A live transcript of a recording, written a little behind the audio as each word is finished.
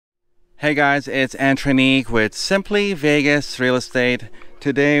Hey guys, it's Antranik with Simply Vegas Real Estate.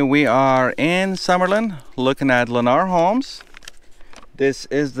 Today we are in Summerlin looking at Lennar homes. This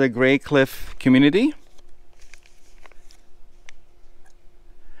is the Graycliff community.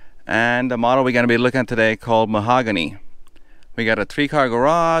 And the model we're going to be looking at today called Mahogany. We got a 3-car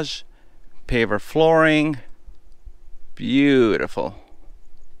garage, paver flooring, beautiful.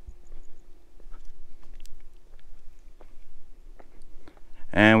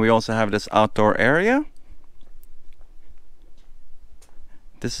 And we also have this outdoor area.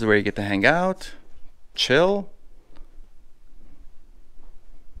 This is where you get to hang out, chill.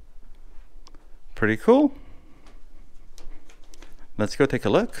 Pretty cool. Let's go take a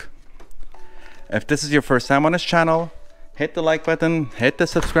look. If this is your first time on this channel, hit the like button, hit the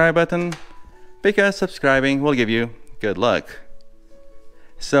subscribe button, because subscribing will give you good luck.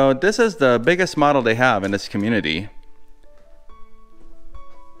 So this is the biggest model they have in this community.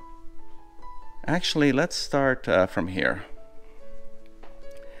 Actually, let's start from here.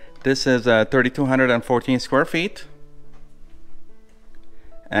 This is 3,214 square feet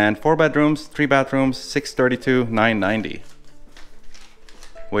and 4 bedrooms, 3 bathrooms, $632,990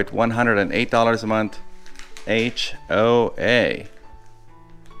 with $108 a month HOA.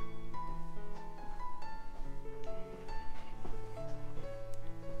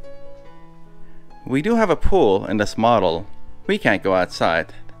 We do have a pool in this model. We can't go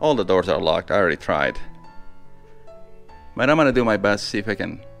outside. All the doors are locked. I already tried. But I'm gonna do my best to see if I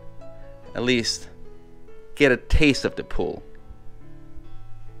can at least get a taste of the pool.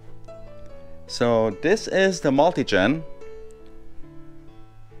 So this is the multi-gen.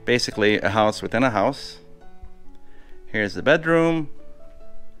 Basically a house within a house. Here's the bedroom.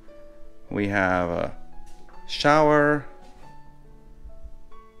 We have a shower,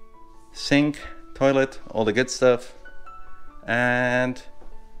 sink, toilet, all the good stuff. And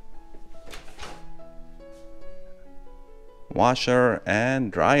washer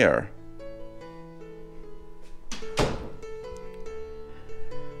and dryer.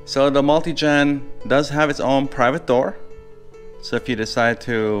 So the multi-gen does have its own private door. So if you decide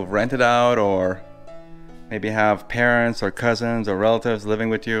to rent it out, or maybe have parents or cousins or relatives living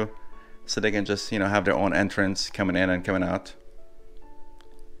with you, so they can just, have their own entrance coming in and coming out.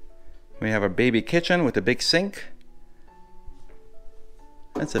 We have a baby kitchen with a big sink.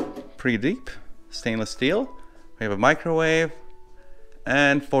 That's a pretty deep stainless steel. We have a microwave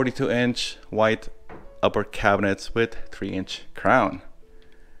and 42-inch white upper cabinets with 3-inch crown.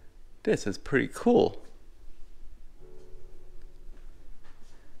 This is pretty cool.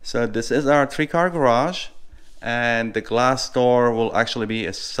 So this is our 3-car garage, and the glass door will actually be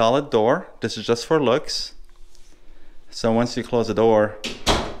a solid door. This is just for looks. So once you close the door,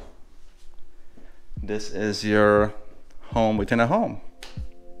 this is your home within a home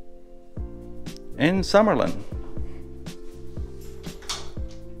in Summerlin.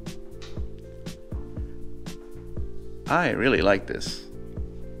 I really like this.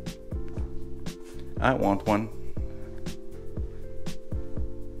 I want one.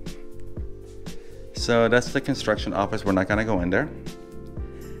 So that's the construction office. We're not gonna go in there.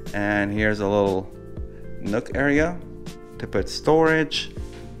 And here's a little nook area to put storage.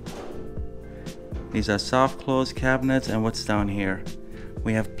 These are soft close cabinets. And what's down here?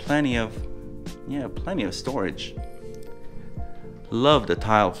 We have plenty of storage. Love the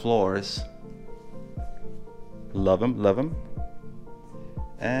tile floors. Love them.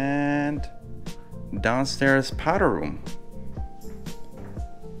 And downstairs powder room.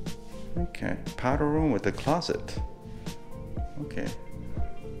 Okay, powder room with a closet. Okay.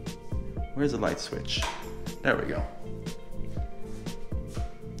 Where's the light switch? There we go.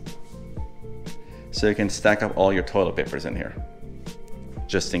 So you can stack up all your toilet papers in here,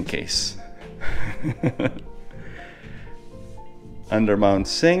 just in case. Undermount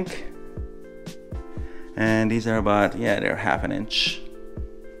sink. And these are about, they're ½ an inch.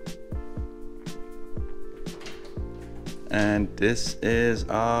 And this is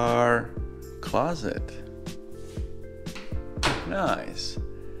our closet. Nice.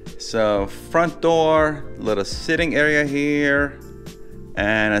 So front door, little sitting area here.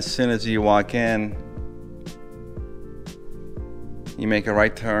 And as soon as you walk in, you make a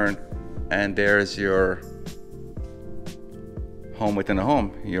right turn, and there's your home within a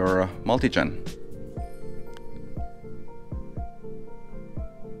home, your multi-gen.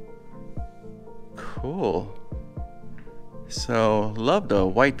 Cool. So love the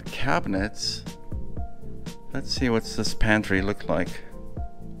white cabinets. Let's see what's this pantry look like.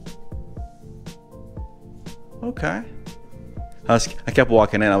 Okay. I kept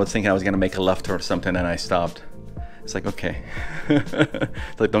walking in. I was thinking I was gonna make a left or something, and I stopped. It's like, okay.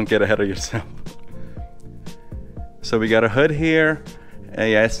 It's like, don't get ahead of yourself. So we got a hood here.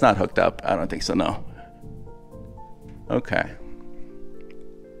 Yeah, it's not hooked up. I don't think so, no. Okay.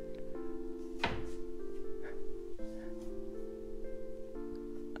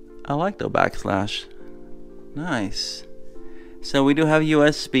 I like the backslash. Nice. So we do have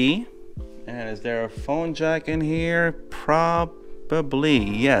USB. And is there a phone jack in here? Probably,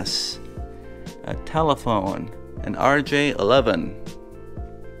 yes. A telephone, an RJ11.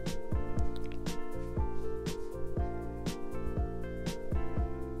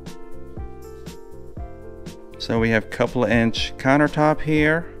 So we have couple inch countertop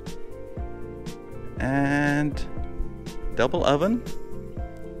here and double oven.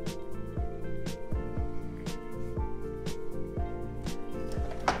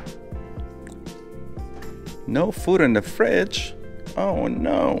 No food in the fridge. Oh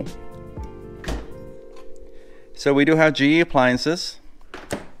no. So we do have GE appliances.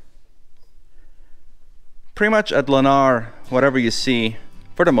 Pretty much at Lennar, whatever you see,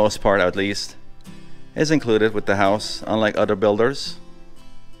 for the most part at least, is included with the house, unlike other builders.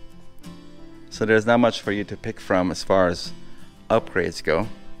 So there's not much for you to pick from as far as upgrades go.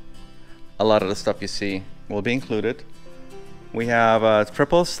 A lot of the stuff you see will be included. We have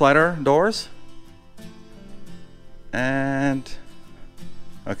triple slider doors. And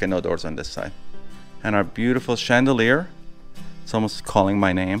okay, no doors on this side. And our beautiful chandelier. It's almost calling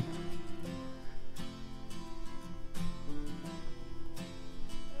my name.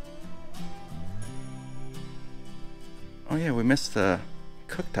 Oh yeah, we missed the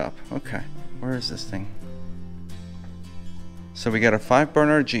cooktop. Okay, where is this thing? So we got a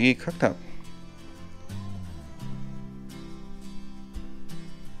 5-burner GE cooktop.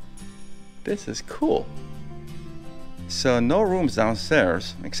 This is cool. So no rooms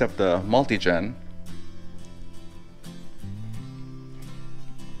downstairs except the multi-gen.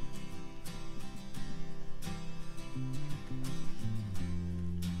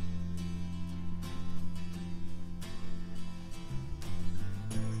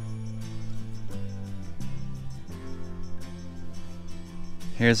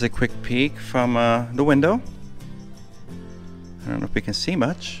 Here's a quick peek from the window. I don't know if we can see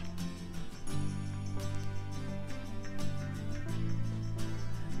much.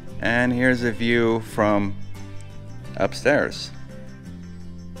 And here's a view from upstairs.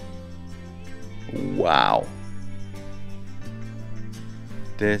 Wow.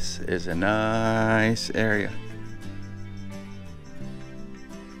 This is a nice area.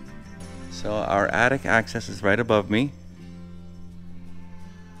 So our attic access is right above me.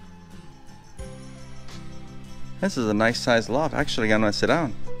 This is a nice sized loft. Actually, I'm gonna sit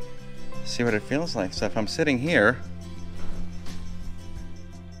down, see what it feels like. So if I'm sitting here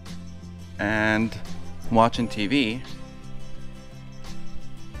and watching TV,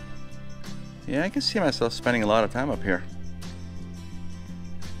 yeah, I can see myself spending a lot of time up here.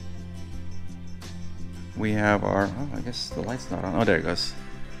 We have our, oh, I guess the light's not on. Oh, there it goes.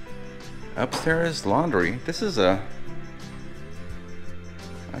 Upstairs laundry. This is a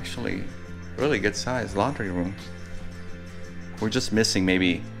actually really good sized laundry room. We're just missing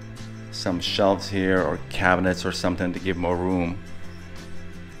maybe some shelves here or cabinets or something to give more room.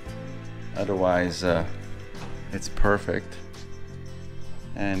 Otherwise, it's perfect.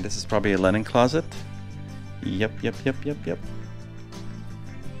 And this is probably a linen closet. Yep.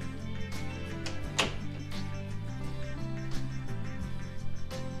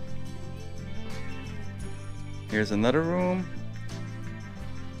 Here's another room.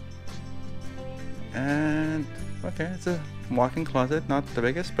 And okay, it's a walk-in closet, not the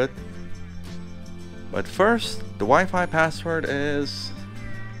biggest, but first, the Wi-Fi password is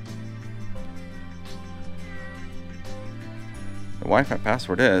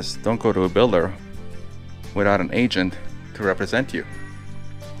don't go to a builder without an agent to represent you.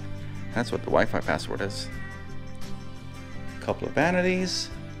 That's what the Wi-Fi password is. A couple of vanities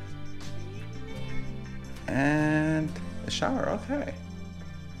and a shower. Okay.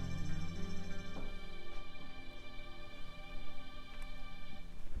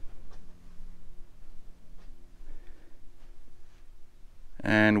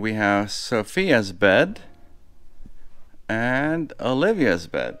 And we have Sophia's bed and Olivia's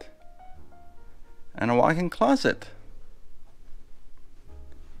bed and a walk-in closet.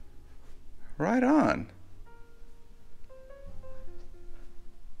 Right on.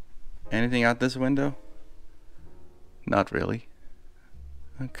 Anything out this window? Not really.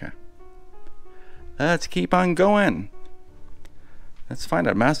 Okay. Let's keep on going. Let's find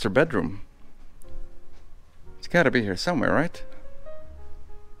our master bedroom. It's got to be here somewhere, right?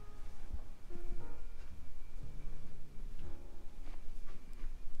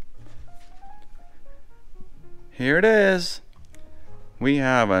 here it is. We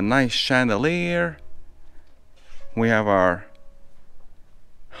have a nice chandelier. We have our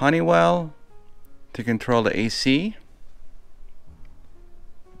Honeywell to control the AC.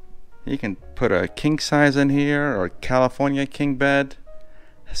 You can put a king size in here or California king bed.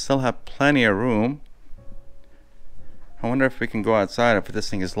 Still have plenty of room. I wonder if we can go outside if this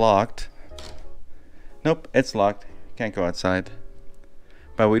thing is locked. Nope, it's locked. Can't go outside.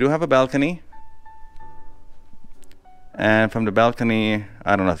 But we do have a balcony. And from the balcony,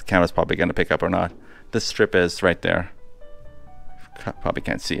 I don't know if the camera's probably going to pick up or not. The strip is right there. Probably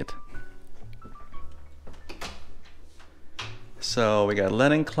can't see it. So we got a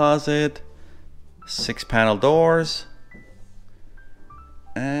linen closet, 6-panel doors,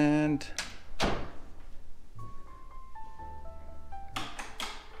 and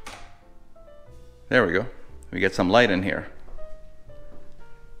there we go. We get some light in here.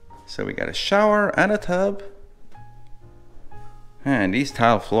 So we got a shower and a tub. And these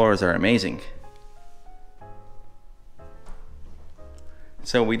tile floors are amazing.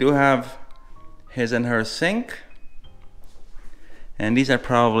 So we do have his and her sink. And these are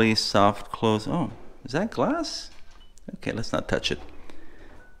probably soft close. Oh, is that glass? Okay, let's not touch it.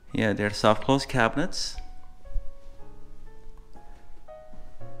 Yeah, they're soft close cabinets.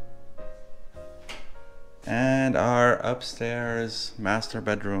 And our upstairs master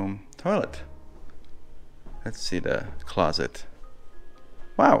bedroom toilet. Let's see the closet.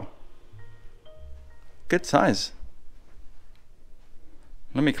 Wow. Good size.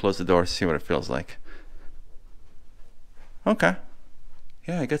 Let me close the door, see what it feels like. Okay.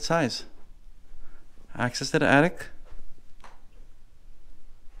 Yeah, good size. Access to the attic.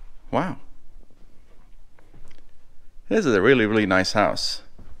 Wow. This is a really, really nice house.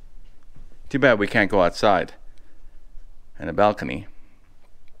 Too bad we can't go outside. And a balcony.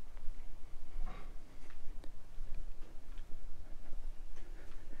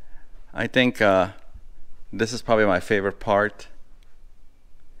 I think this is probably my favorite part.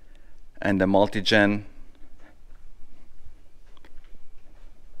 And the multi-gen.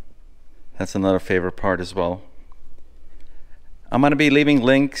 That's another favorite part as well. I'm going to be leaving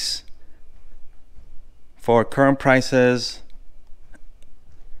links for current prices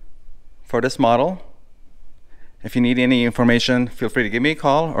for this model. If you need any information, feel free to give me a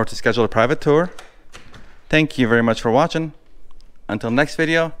call or to schedule a private tour. Thank you very much for watching. Until next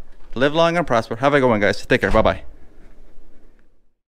video, live long and prosper. Have a good one, guys. Take care. Bye-bye.